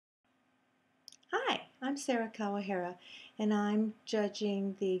I'm Sarah Kawahara, and I'm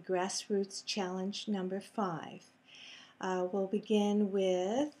judging the Grassroots Challenge number 5. We'll begin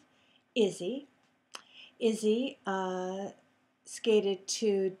with Izzy. Izzy skated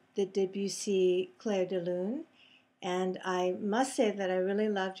to the Debussy Clair de Lune, and I must say that I really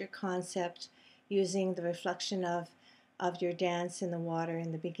loved your concept using the reflection of your dance in the water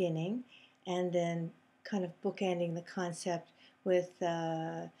in the beginning, and then kind of bookending the concept with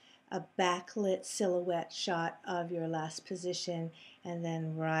a backlit silhouette shot of your last position and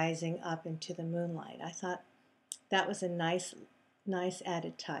then rising up into the moonlight. I thought that was a nice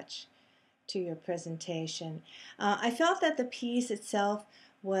added touch to your presentation. I felt that the piece itself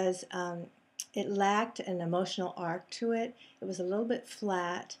was, it lacked an emotional arc to it. It was a little bit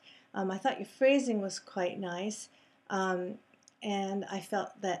flat. I thought your phrasing was quite nice. And I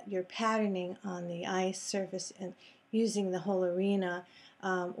felt that your patterning on the ice surface and using the whole arena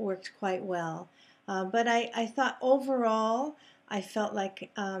worked quite well. But I thought overall, I felt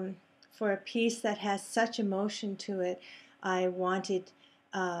like for a piece that has such emotion to it, I wanted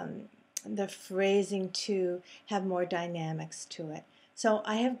the phrasing to have more dynamics to it. So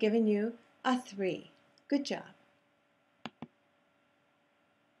I have given you a 3. Good job.